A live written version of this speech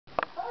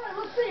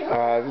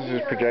This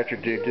is Projector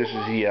Dude. This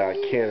is the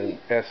Canon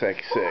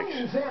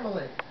SX6.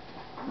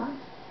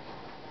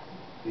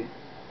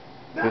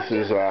 This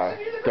is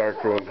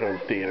dark room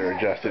home theater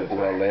adjusted in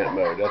low lamp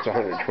mode. That's a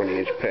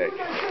 120-inch pic.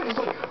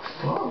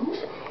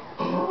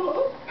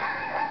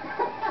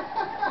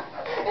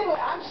 Anyway,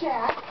 I'm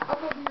Chad. I'm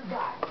going to be your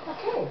guy.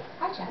 Okay.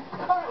 Hi, Chad.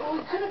 Alright, well,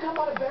 we couldn't come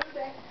on a better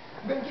day.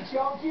 I'm going to get you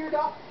all geared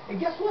up. And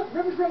guess what? The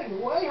river's running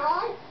way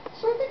high.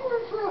 So I think we're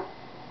in for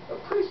a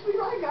pretty sweet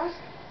ride, guys.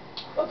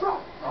 Let's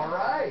rock.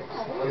 Alright.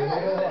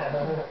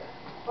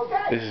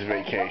 Okay. This is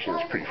vacation.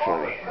 It's pretty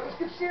funny. Let's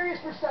get serious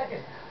for a second.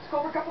 Let's go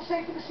over a couple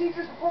safety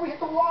procedures before we hit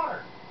the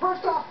water.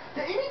 First off,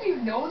 do any of you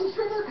know this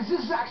river? Because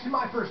this is actually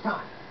my first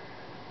time.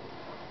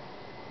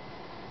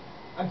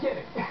 I'm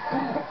kidding.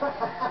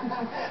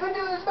 Been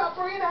doing this about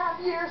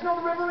 3.5 years. Know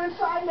the river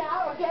inside and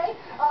out, okay?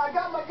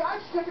 Got my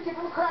guide certificate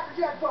from a Cracker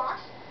Jack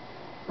box.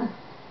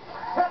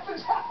 That's a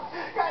joke.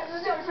 Guys, this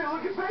is young, so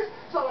look at face.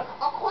 So,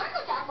 a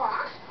Cracker Jack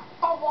box?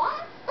 A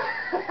what?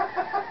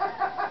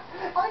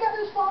 All I got to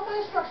do is follow my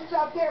instructions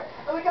out there,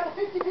 and we got a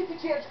 50-50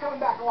 chance of coming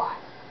back alive.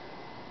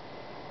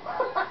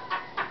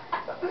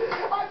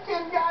 I'm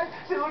kidding, guys.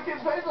 See, look at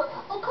his face. Like,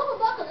 I'm coming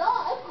back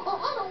alive.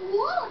 I don't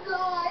want to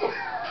die.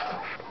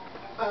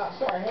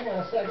 Sorry, hang on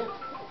a second.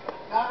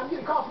 I'm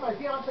getting a call from my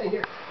fiance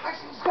here.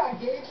 Actually, just got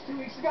engaged 2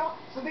 weeks ago,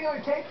 so I think I'm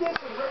going to take this,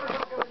 and the river's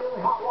not going to be the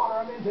only hot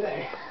water I'm in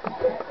today.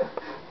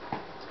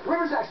 The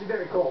river's actually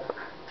very cold.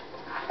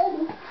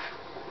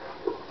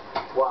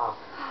 Wow,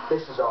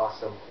 this is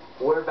awesome.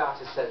 We're about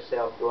to set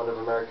sail for one of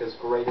America's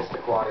greatest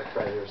aquatic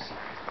treasures.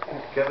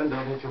 Kevin,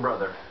 don't hit your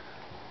brother.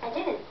 I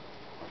didn't.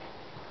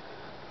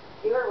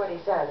 You heard what he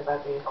said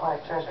about the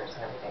aquatic treasures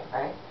and everything,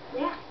 right?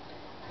 Yeah.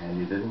 And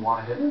you didn't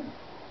want to hit him?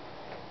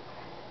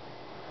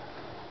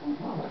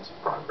 Well, that's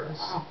progress.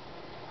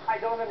 I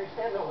don't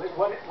understand though.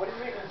 What did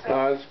you even say?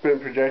 It's been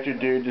Projector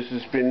Dude. This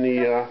has been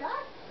the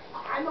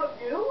I love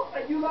you.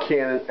 You love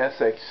Canon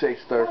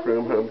SX6 dark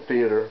room home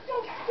theater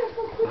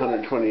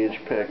 120-inch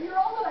pic.